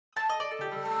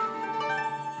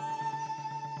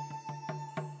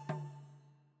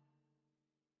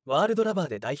ワールドラバー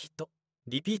で大ヒット、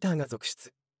リピーターが続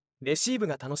出、レシーブ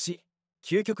が楽しい、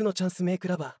究極のチャンスメイク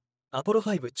ラバー、アポロ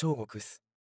5超極薄。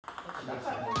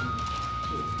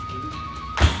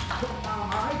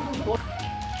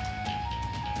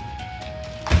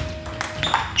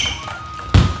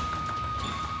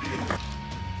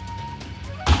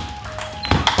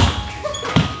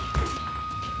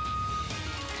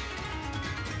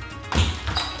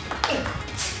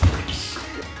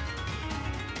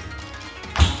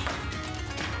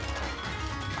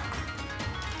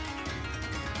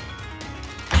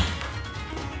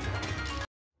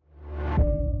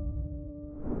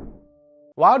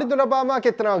ワールドラバーマーケ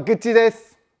ットのぐっちぃで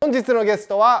す。本日のゲス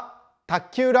トは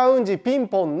卓球ラウンジピン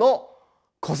ポンの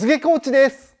小菅コーチで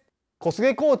す。小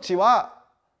菅コーチは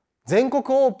全国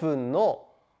オープンの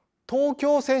東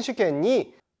京選手権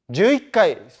に11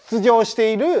回出場し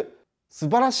ている素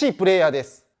晴らしいプレイヤーで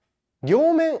す。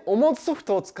両面おもつソフ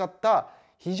トを使った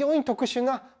非常に特殊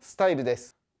なスタイルで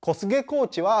す。小菅コー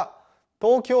チは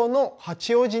東京の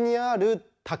八王子にある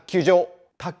卓球場、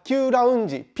卓球ラウン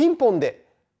ジピンポンで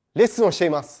レッスンをしてい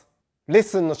ます。レッ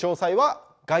スンの詳細は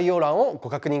概要欄をご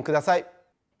確認ください。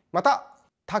また、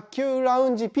卓球ラウ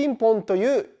ンジピンポンと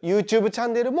いう YouTube チャ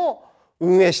ンネルも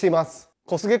運営しています。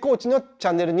小菅コーチのチ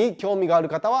ャンネルに興味がある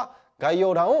方は概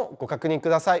要欄をご確認く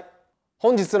ださい。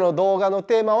本日の動画の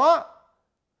テーマは、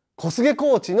小菅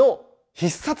コーチの必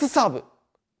殺サーブ、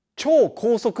超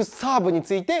高速サーブに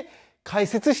ついて解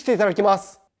説していただきま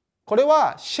す。これ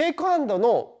はシェイクハンド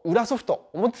の裏ソフト、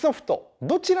表ソフト、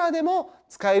どちらでも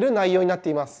使える内容になって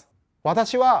います。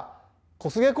私は小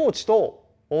菅コーチと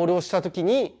オールをした時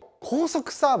に高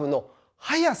速サーブの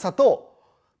速さと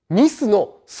ミス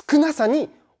の少なさに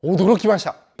驚きまし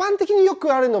た。一般的によ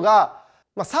くあるのが、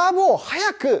サーブを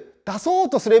速く出そう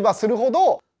とすればするほ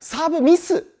どサーブミ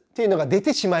スっていうのが出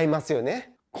てしまいますよ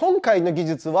ね。今回の技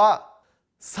術は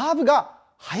サーブが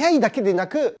速いだけでな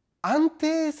く安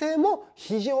定性も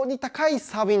非常に高い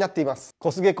サーブになっています。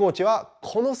小菅コーチは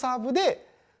このサーブで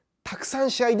たくさん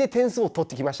試合で点数を取っ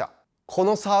てきました。こ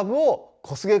のサーブを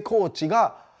小菅コーチ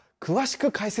が詳し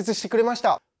く解説してくれまし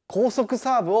た。高速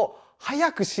サーブを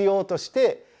速くしようとし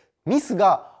てミス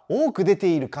が多く出て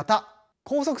いる方、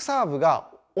高速サーブ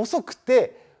が遅く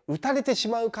て打たれてし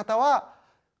まう方は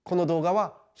この動画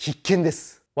は必見で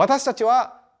す。私たち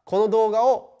はこの動画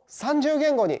を30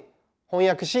言語に翻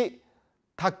訳し、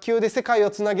卓球で世界を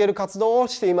つなげる活動を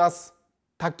しています。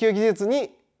卓球技術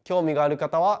に興味がある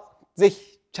方はぜ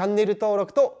ひチャンネル登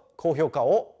録と高評価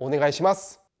をお願いしま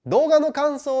す。動画の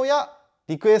感想や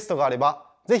リクエストがあれば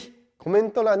ぜひコメ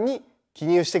ント欄に記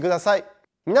入してください。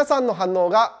皆さんの反応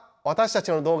が私た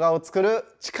ちの動画を作る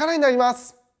力になりま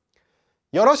す。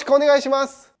よろしくお願いしま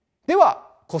す。では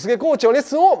小菅コーチのレッ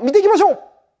スンを見ていきましょう。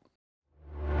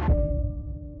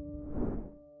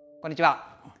こんにちは。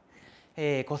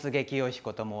小菅清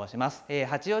彦と申します。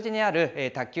八王子にあ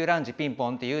る卓球ラウンジピンポ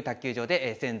ンという卓球場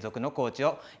で専属のコーチ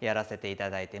をやらせてい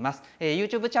ただいています。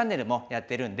YouTube チャンネルもやっ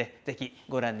てるんで、ぜひ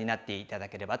ご覧になっていただ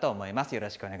ければと思います。よろ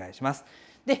しくお願いします。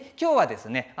で、今日はです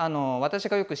ね、私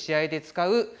がよく試合で使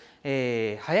う、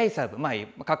速いサ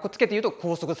ーブ、かっこつけて言うと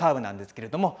高速サーブなんですけれ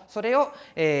ども、それを、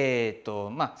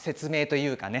説明とい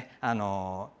うかね、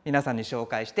皆さんに紹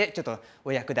介してちょっと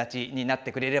お役立ちになっ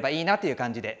てくれればいいなという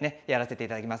感じでね、やらせてい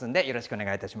ただきますんで、よろしくお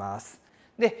願いいたします。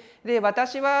で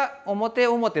私は表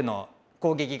の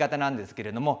攻撃型なんですけ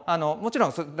れども、もちろ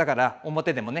んだから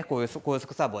表でもねこういう高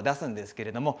速サーブを出すんですけ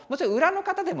れども、もちろん裏の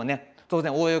方でもね当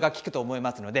然応用が効くと思い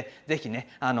ますので、ぜひね、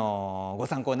ご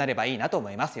参考になればいいなと思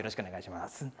います。よろしくお願いしま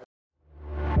す。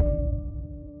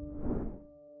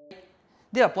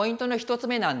ではポイントの1つ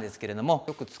目なんですけれども、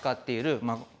よく使っている、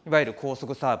いわゆる高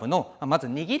速サーブのまず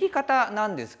握り方な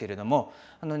んですけれども、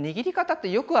握り方って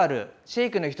よくあるシェ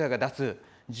イクの人が出す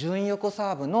順横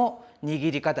サーブの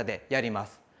握り方でやりま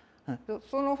す。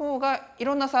その方がい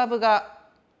ろんなサーブが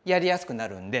やりやすくな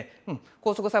るんで、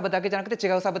高速サーブだけじゃなくて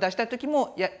違うサーブ出したい時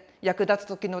も役立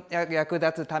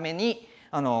つために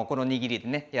この握りで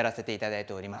ねやらせていただい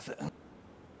ております。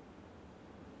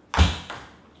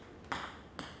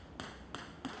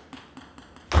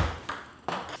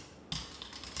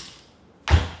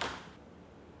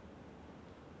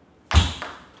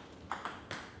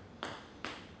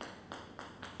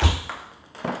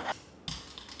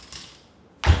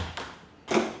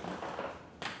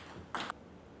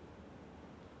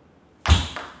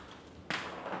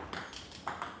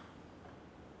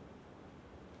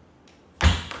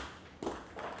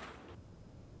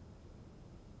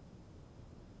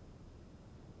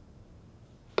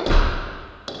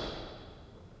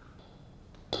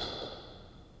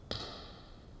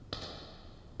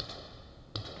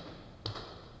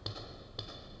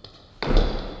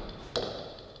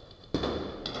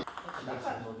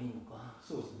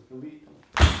そうですね。呼び。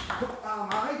あ、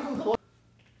はい、今度。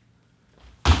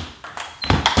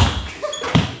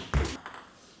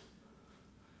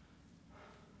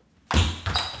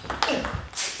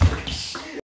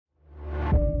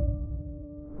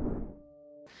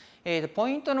ポ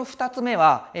イントの2つ目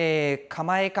は、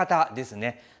構え方です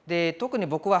ね。で、特に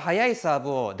僕は速いサーブ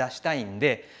を出したいん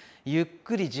で、ゆっ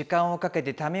くり時間をかけ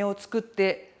てためを作っ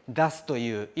て出すと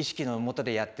いう意識のもと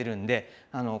でやってるんで、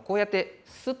こうやって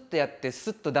スッとやって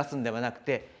スッと出すんではなく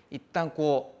て、一旦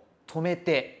こう止め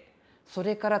て、そ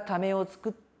れからためを作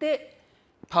って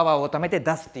パワーをためて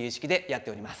出すっていう意識でやっ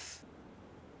ております。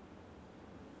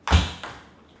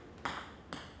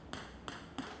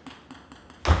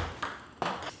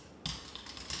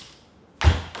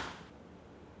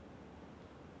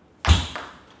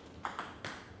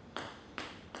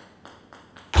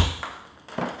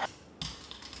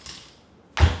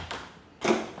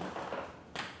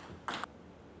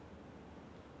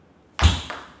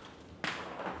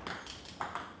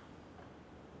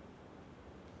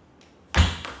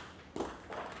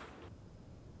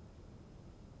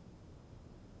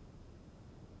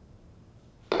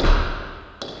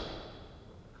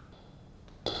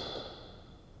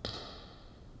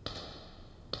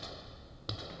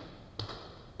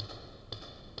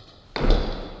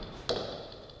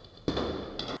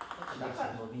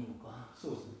そ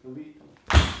うですね。呼び。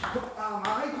あ、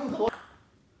はい、今度。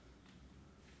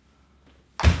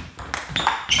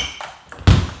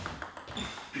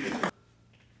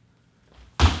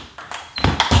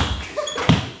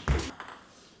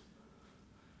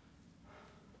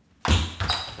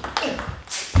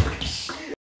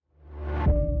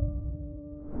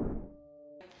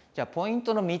じゃあポイン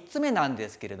トの3つ目なんで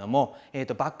すけれども、バ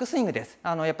ックスイングです。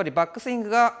やっぱりバックスイング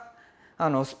が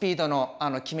スピードの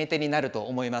決め手になると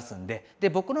思いますんで、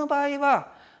僕の場合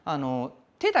は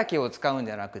手だけを使うん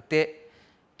じゃなくて、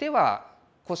手は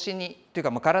腰にという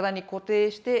か体に固定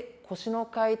して腰の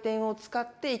回転を使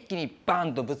って一気にバ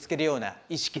ンとぶつけるような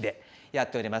意識でや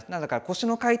っております。だから腰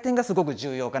の回転がすごく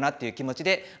重要かなっていう気持ち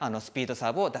でスピード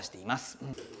サーブを出しています。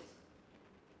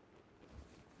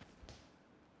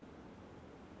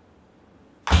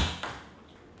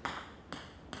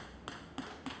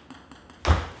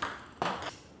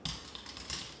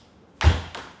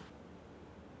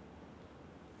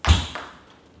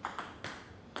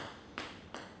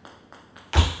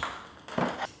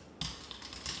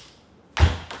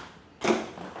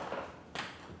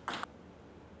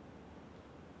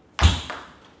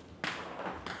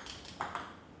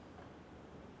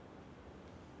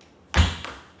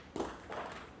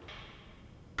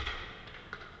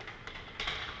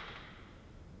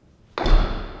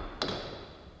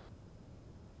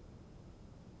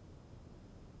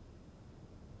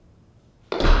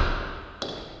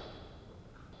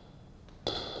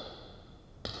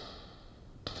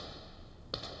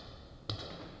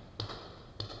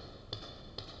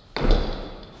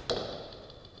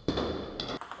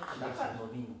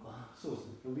そうです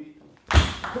ね。呼び。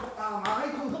あ、はい、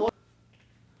今度。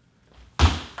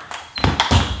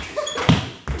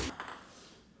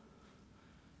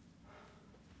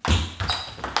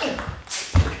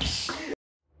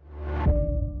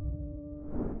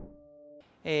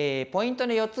ポイント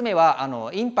の4つ目は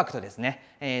インパクトです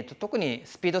ね。特に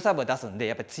スピードサーブを出すんで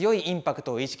やっぱり強いインパク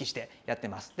トを意識してやって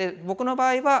ます。で、僕の場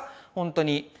合は本当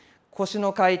に腰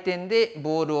の回転で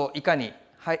ボールをいかに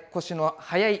腰の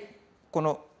速いこ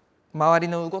の周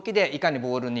りの動きでいかに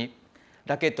ボールに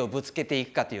ラケットをぶつけてい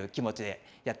くかという気持ちで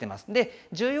やってます。で、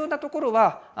重要なところ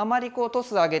はあまりト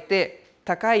ス上げて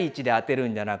高い位置で当てる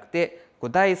んじゃなくて、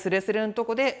台スレスレのと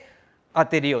こで当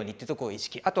てるようにっていうところを意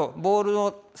識。あとボール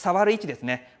を触る位置です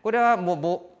ね。これは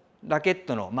もうラケッ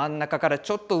トの真ん中から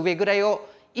ちょっと上ぐらいを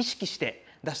意識して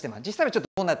出してます。実際はちょっと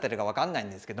どうなってるか分かんないん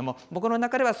ですけども、僕の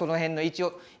中ではその辺の位置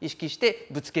を意識して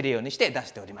ぶつけるようにして出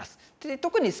しております。で、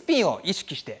特にスピンを意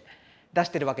識して出し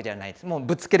てるわけじゃないです。もう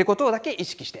ぶつけることだけ意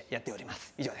識してやっておりま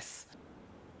す。以上です。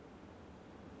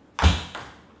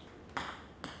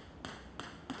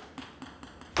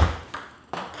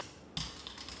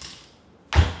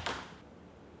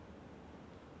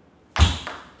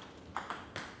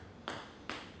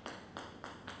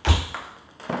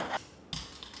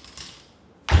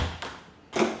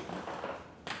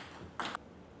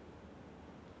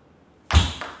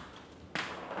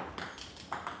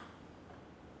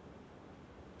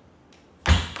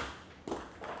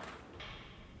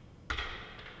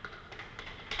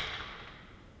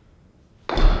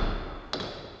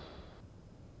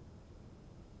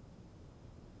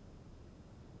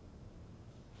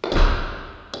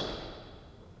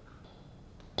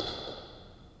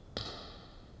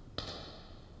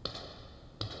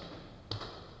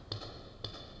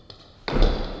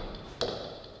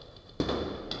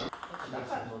伸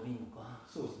びんのか。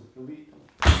そうですね。伸び。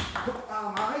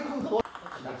あ、前今度。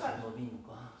伸びんの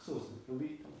か。そうですね。伸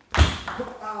び。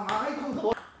あ、前今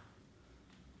度。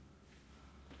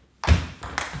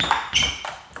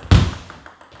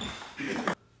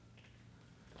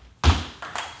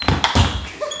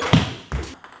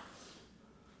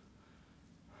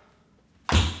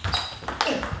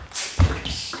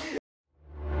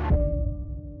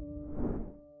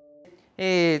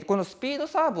このスピード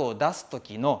サーブを出す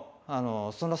時の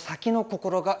その先の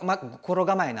心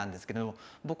構えなんですけれども、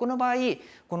僕の場合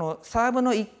このサーブ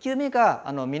の1球目が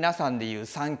皆さんでいう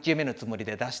3球目のつもり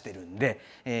で出してるん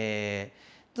で、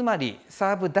つまり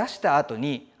サーブ出した後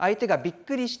に相手がびっ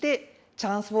くりしてチ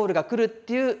ャンスボールが来るっ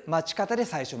ていう待ち方で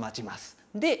最初待ちます。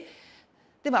で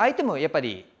も相手もやっぱ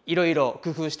りいろいろ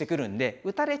工夫してくるんで、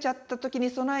打たれちゃった時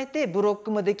に備えてブロック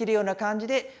もできるような感じ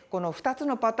で、この2つ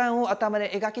のパターンを頭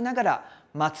で描きながら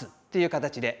待つっていう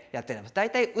形でやっております。だ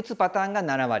いたい打つパターンが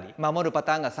7割、守るパ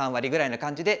ターンが3割ぐらいな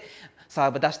感じで、サ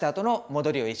ーブ出した後の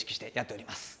戻りを意識してやっており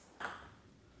ます。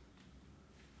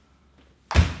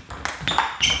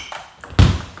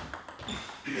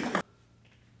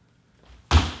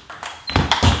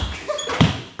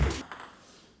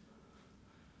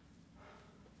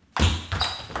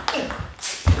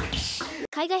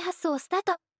海外発送をスター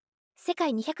ト。世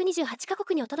界228カ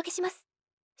国にお届けします。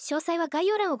詳細は概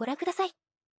要欄をご覧ください。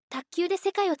卓球で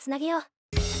世界をつなげよう。